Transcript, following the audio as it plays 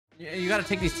You gotta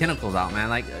take these tentacles out, man.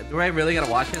 Like, do I really gotta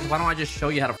watch this? Why don't I just show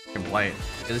you how to fucking play it?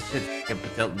 This shit fucking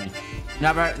tilt me.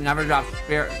 Never drop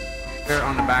spirit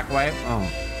on the back wave. Oh.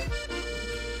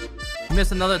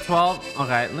 Miss another 12.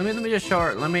 Okay, let me just show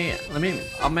her. I'm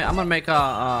gonna make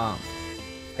a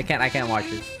I can't watch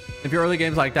it. If your early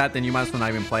games like that, then you might as well not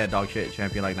even play a dog shit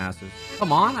champion like Nasus.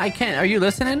 Come on, I can't. Are you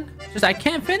listening? Just I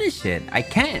can't finish it. I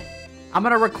can't. I'm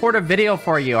gonna record a video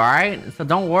for you, all right? So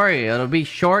don't worry, it'll be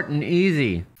short and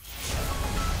easy.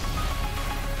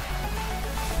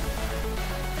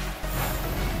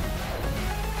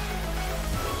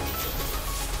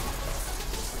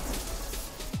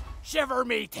 Shiver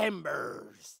me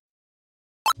timbers.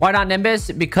 Why not Nimbus?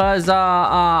 Because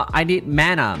I need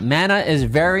mana. Mana is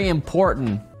very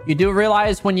important. You do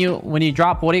realize when you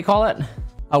drop, what do you call it?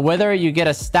 A wither, you get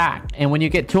a stack, and when you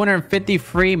get 250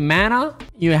 free mana,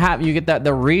 you get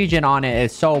the region on it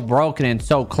is so broken and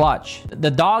so clutch.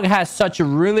 The dog has such a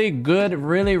really good,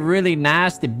 really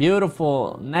nasty,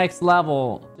 beautiful, next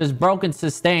level, just broken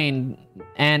sustain,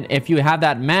 and if you have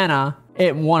that mana,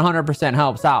 it 100%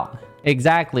 helps out.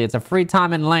 Exactly, it's a free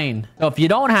time in lane. So if you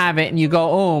don't have it and you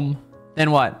go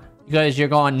then what? Because you're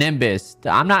going Nimbus.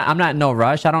 I'm not in no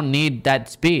rush. I don't need that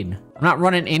speed. I'm not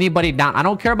running anybody down. I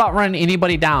don't care about running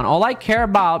anybody down. All I care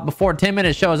about before 10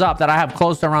 minutes shows up that I have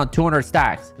close to around 200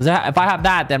 stacks. If I have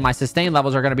that, then my sustain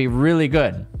levels are going to be really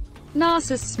good.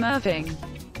 Nasus smurfing.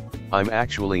 I'm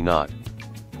actually not.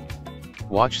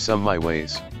 Watch some My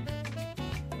Ways.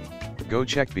 Go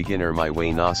check beginner My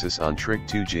Way Nasus on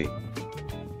Trick2g.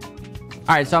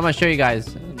 All right, so I'm gonna show you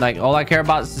guys. Like, all I care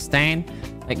about is sustain.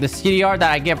 Like the CDR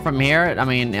that I get from here, I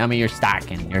mean you're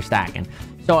stacking.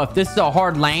 So if this is a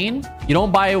hard lane, you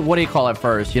don't buy, what do you call it,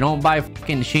 first? You don't buy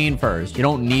fucking Sheen first. You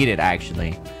don't need it,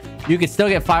 actually. You can still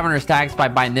get 500 stacks by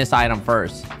buying this item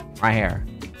first, right here.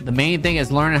 The main thing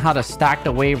is learning how to stack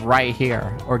the wave right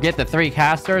here, or get the 3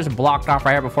 casters blocked off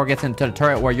right here before it gets into the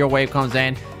turret where your wave comes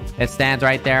in. It stands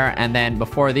right there, and then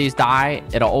before these die,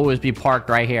 it'll always be parked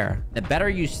right here. The better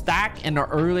you stack in the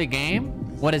early game,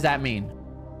 what does that mean?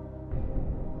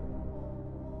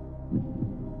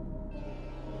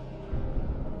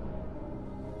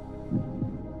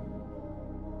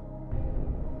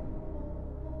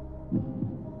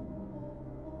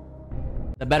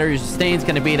 The better your sustain's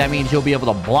going to be, that means you'll be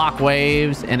able to block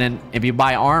waves, and then if you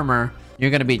buy armor, you're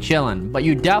going to be chilling. But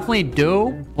you definitely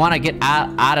do want to get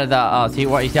out of the see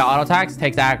what you see how auto attacks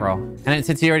takes aggro, and then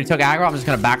since he already took aggro, I'm just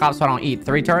going to back off so I don't eat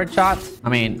 3 turret shots. I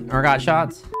mean Urgot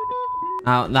shots.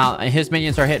 Now his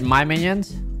minions are hitting my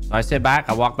minions, so I sit back,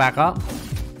 I walk back up,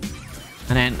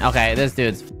 and then okay, this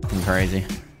dude's fucking crazy.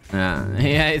 Yeah,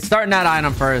 it's starting that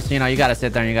item first. You know, you got to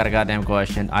sit there and you got a goddamn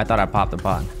question. I thought I popped the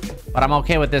pot, but I'm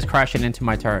okay with this crashing into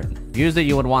my turret. Usually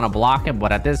you would want to block it,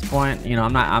 but at this point, you know,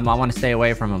 I want to stay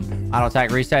away from him. Auto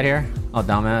attack reset here. Oh,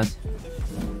 dumbass.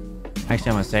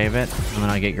 Actually, I'm gonna save it. I'm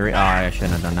gonna get greedy. Oh, I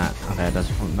shouldn't have done that. Okay, it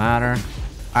doesn't matter. All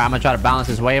right, I'm gonna try to balance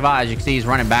his wave out. As you can see, he's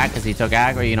running back because he took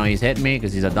aggro. You know, he's hitting me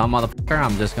because he's a dumb motherfucker.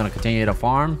 I'm just gonna continue to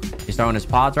farm. He's throwing his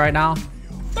pods right now.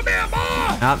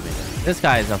 This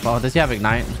guy is a foe. Does he have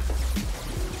ignite?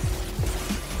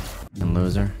 And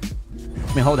loser.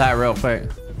 Let me hold that real quick.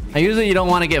 Usually you don't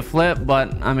want to get flipped,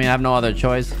 but I mean I have no other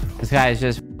choice. This guy is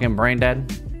just fucking brain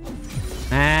dead,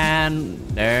 and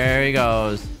there he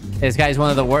goes. This guy's one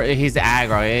of the worst. He's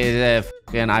aggro. He's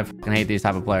fucking, I fucking hate these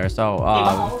type of players. So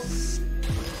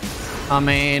I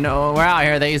mean we're out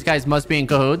here. These guys must be in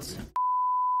cahoots.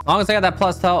 As long as I got that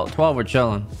plus 12, we're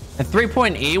chilling. And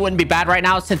 3-point E wouldn't be bad right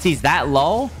now since he's that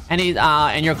low, and he's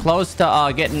and you're close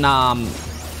to getting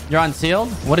you're unsealed.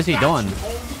 What is he doing?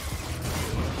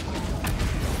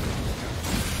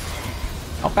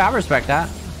 Okay, I respect that.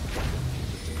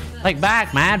 Like,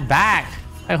 back, man, back.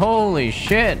 Like, holy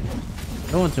shit.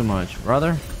 Doing too much,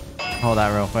 brother. Hold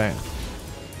that real quick.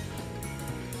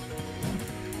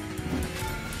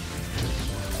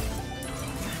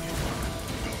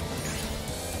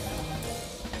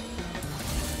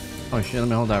 Oh shit, let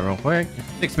me hold that real quick.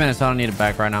 6 minutes, I don't need it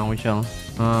back right now. We chilling.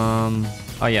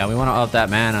 Oh yeah, we want to up that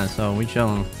mana, so we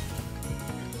chilling.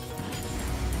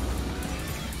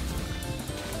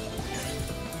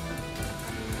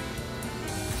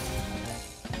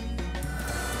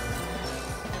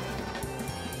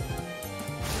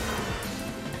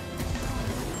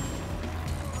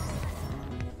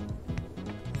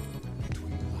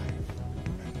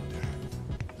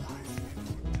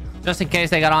 Just in case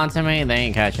they got onto me, they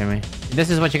ain't catching me. This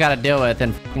is what you gotta deal with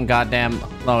in fucking goddamn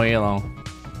low elo.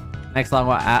 Next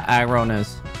level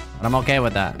aggroness. But I'm okay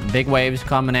with that. Big waves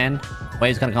coming in.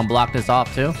 Waves gonna come block this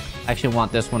off too. I actually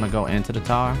want this one to go into the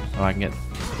tower so I can get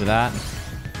through that.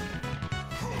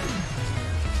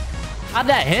 How'd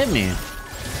that hit me?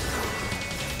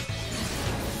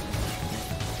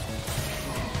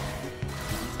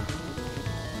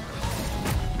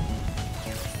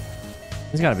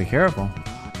 He's got to be careful.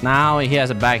 Now he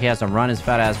has it back. He has to run his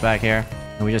fat ass back here.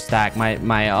 And we just stack. My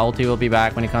ulti will be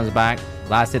back when he comes back.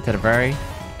 Last hit to the very.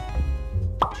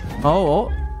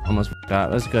 Oh. Almost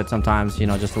got. That's good sometimes, you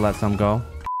know, just to let some go.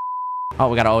 Oh,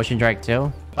 we got an Ocean Drake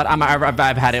too. But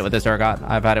I've had it with this Urgot.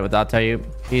 I've had it with, I'll tell you.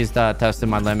 He's tested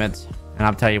my limits. And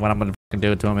I'll tell you what I'm going to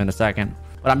do to him in a second.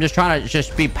 But I'm just trying to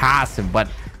just be passive. But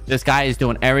this guy is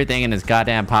doing everything in his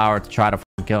goddamn power to try to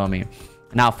kill me.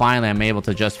 And now finally I'm able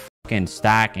to just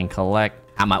stack and collect.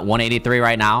 I'm at 183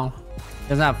 right now.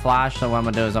 Doesn't have flash, so what I'm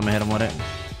gonna do is I'm gonna hit him with it.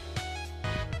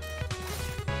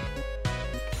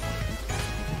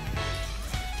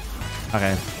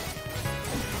 Okay.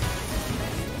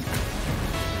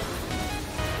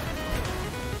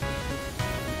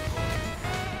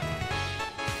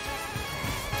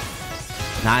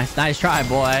 Nice try,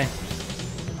 boy.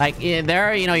 Like, yeah,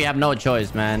 there, you know, you have no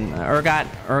choice, man.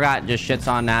 Urgot just shits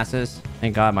on Nasus.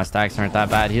 Thank God my stacks aren't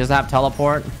that bad. He doesn't have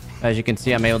teleport. As you can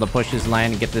see, I'm able to push his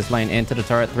lane and get this lane into the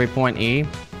turret. 3-point E.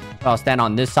 So I'll stand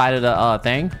on this side of the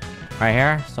thing right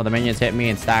here. So the minions hit me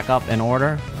and stack up in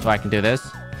order. So I can do this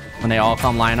when they all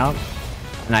come line up.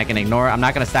 And I can ignore it. I'm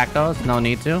not going to stack those. No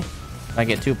need to. So I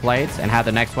get 2 plates and have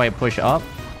the next wave push up.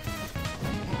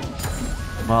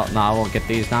 Well, no, I won't get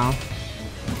these now.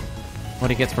 What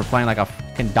he gets for playing like a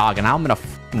fucking dog. And I'm going to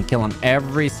fucking kill him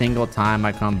every single time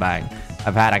I come back.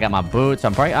 I got my boots.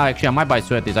 I'm probably actually I might buy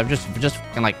two of these. I'm just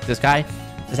fucking like this guy.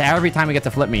 Just every time he gets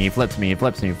to flip me, he flips me.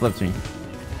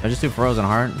 I just do Frozen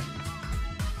Heart.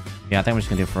 Yeah, I think I'm just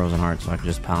gonna do Frozen Heart so I can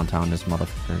just pound town this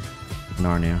motherfucker.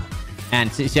 Narnia.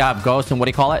 And see how I have Ghost and what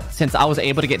do you call it? Since I was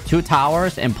able to get 2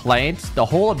 towers and plates, the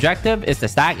whole objective is to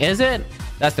stack. Is it?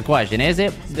 That's the question. Is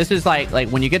it? This is like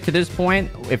when you get to this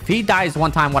point, if he dies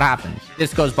one time, what happens?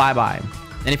 This goes bye-bye.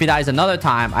 And if he dies another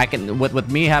time, I can,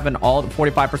 with me having all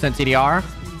 45% CDR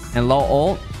and low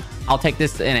ult, I'll take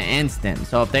this in an instant.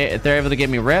 So if they're able to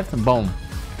give me Rift, boom.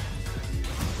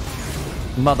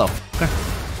 Motherfucker.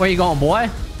 Where you going, boy?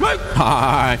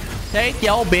 Alright. Take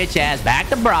your bitch ass back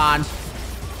to bronze.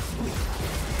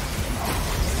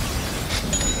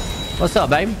 What's up,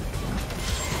 baby?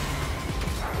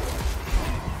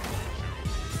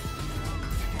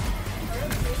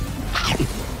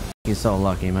 He's so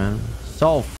lucky, man.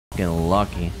 So fucking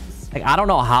lucky. Like, I don't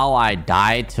know how I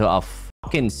died to a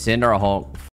fucking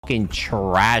Cinderhulk fucking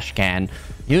trash can.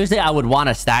 Usually I would want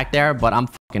to stack there, but I'm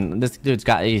fucking, this dude's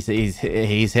got, he's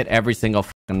hit every single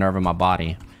fucking nerve in my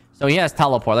body. So he has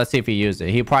teleport. Let's see if he uses it.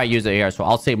 He'll probably use it here. So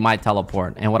I'll save my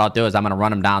teleport. And what I'll do is I'm going to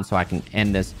run him down so I can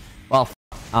end this. Well,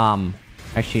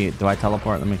 actually, do I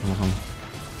teleport? Let me come home.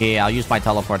 Yeah, I'll use my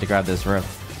teleport to grab this rip.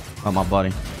 Oh, my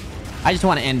buddy. I just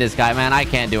want to end this guy, man. I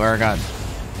can't do Urgot.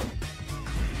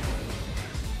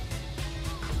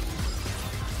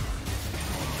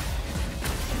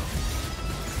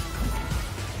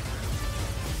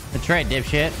 The trade,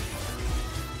 dipshit.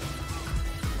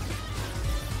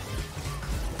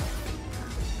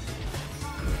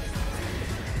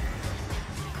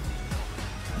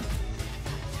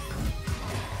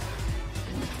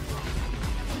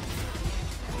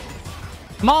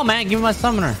 Come on, man. Give me my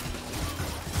summoner.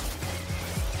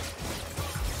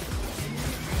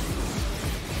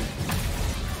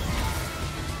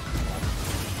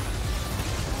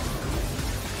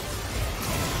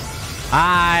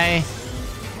 Hi.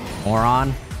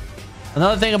 Moron.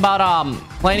 Another thing about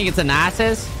playing against a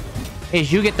Nasus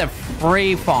is you get the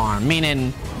free farm,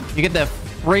 meaning you get the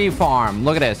free farm.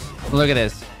 Look at this. Look at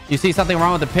this. You see something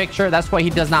wrong with the picture? That's what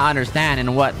he does not understand.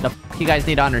 And what the f you guys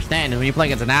need to understand is when you play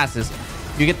against a Nasus,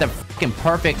 you get the fucking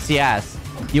perfect CS.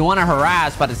 You want to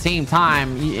harass, but at the same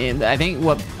time, I think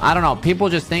what, I don't know, people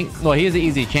just think, well, he's an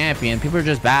easy champion. People are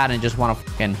just bad and just want to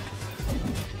fucking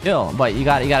kill. But you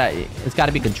gotta, it's got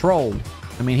to be controlled.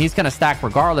 I mean, he's gonna stack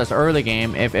regardless early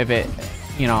game if it,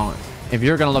 you know, if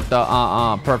you're gonna look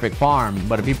the perfect farm.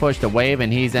 But if you push the wave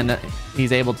and he's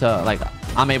able to, like,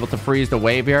 I'm able to freeze the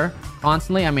wave here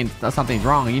constantly, I mean, something's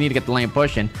wrong. You need to get the lane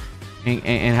pushing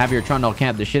and have your Trundle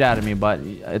camp the shit out of me. But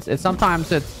it's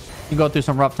sometimes you go through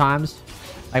some rough times.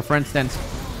 Like, for instance,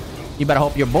 you better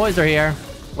hope your boys are here.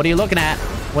 What are you looking at?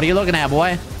 What are you looking at,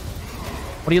 boy?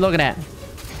 What are you looking at?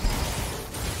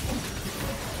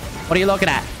 What are you looking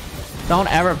at? Don't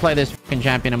ever play this fucking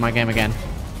champion in my game again.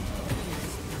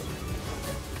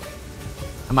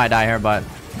 I might die here, but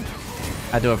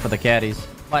I do it for the caddies.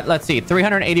 But let's see,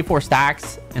 384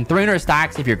 stacks and 300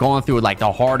 stacks if you're going through like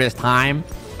the hardest time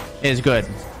is good.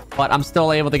 But I'm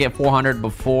still able to get 400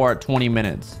 before 20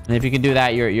 minutes. And if you can do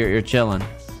that, you're chilling.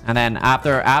 And then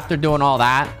after doing all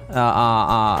that,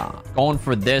 going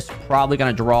for this, probably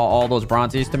gonna draw all those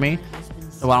bronzies to me.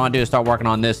 So what I want to do is start working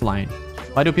on this lane.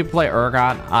 Why do people play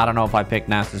Urgot? I don't know if I picked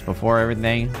Nasus before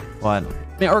everything, but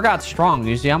I mean, Urgot's strong.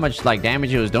 You see how much like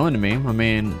damage it was doing to me. I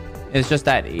mean, it's just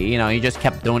that, you know, he just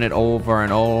kept doing it over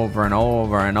and over and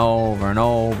over and over and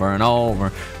over and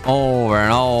over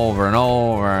and over and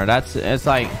over. It's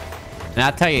like, and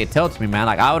I tell you, it tilts me, man.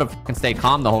 Like, I would have fucking stayed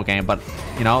calm the whole game, but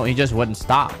you know, he just wouldn't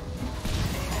stop.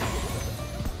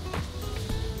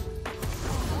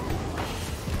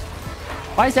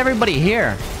 Why is everybody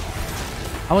here?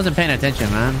 I wasn't paying attention,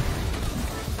 man.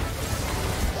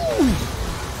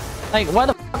 Like, why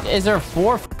the fuck is there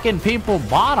 4 fucking people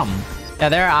bottom? Yeah,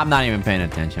 there. I'm not even paying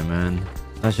attention, man.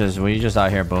 We just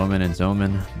out here booming and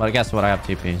zooming. But guess what? I have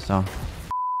TP, so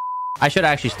I should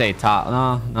actually stay top.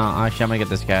 No. Actually, I'm gonna get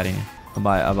this caddy. I'll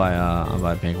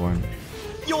buy pink one.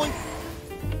 Yoink.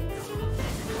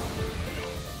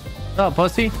 Oh,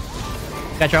 pussy.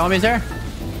 Got your homies there?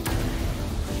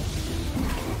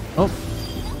 Oh.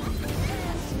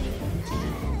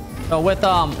 So with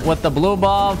the blue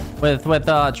buff, with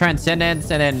transcendence,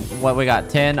 and then what we got,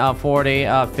 10, 40,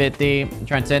 50,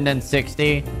 transcendence,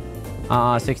 60,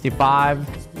 65,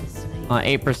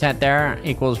 8% there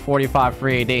equals 45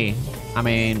 free AD. I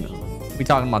mean, we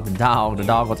talking about the dog. The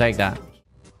dog will take that.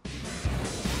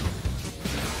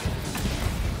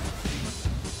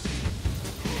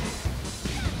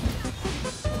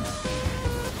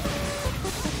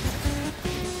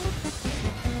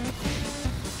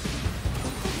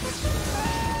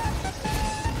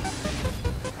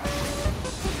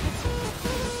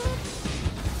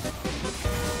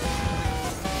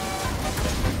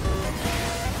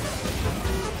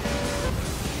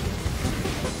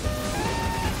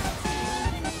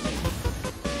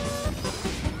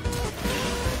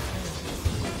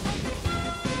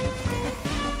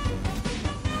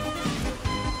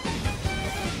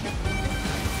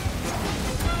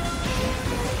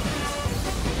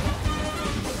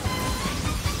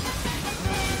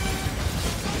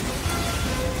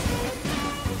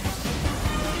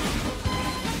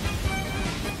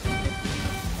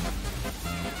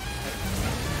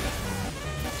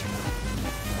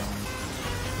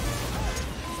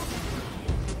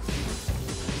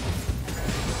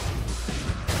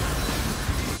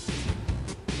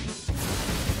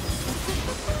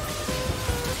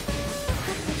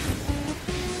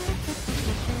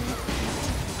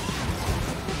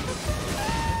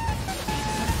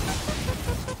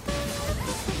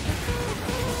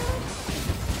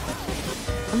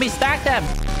 Let me stack them.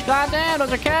 God damn,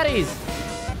 those are caddies.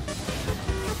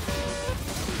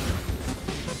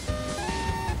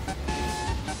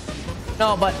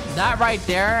 No, but that right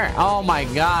there, oh my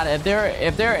god.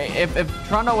 If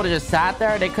Trundle would have just sat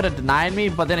there, they could have denied me.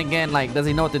 But then again, like, does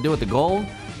he know what to do with the gold?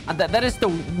 That is the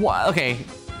okay.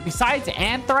 Besides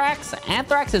Anthrax,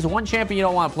 Anthrax is one champion you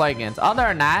don't want to play against. Other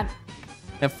than that,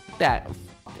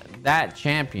 that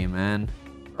champion, man.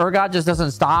 Urgot just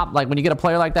doesn't stop. Like, when you get a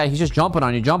player like that, he's just jumping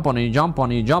on you, jumping.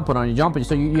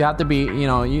 So you have to be, you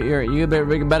know, you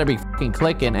better be fucking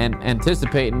clicking and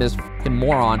anticipating this fucking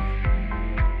moron.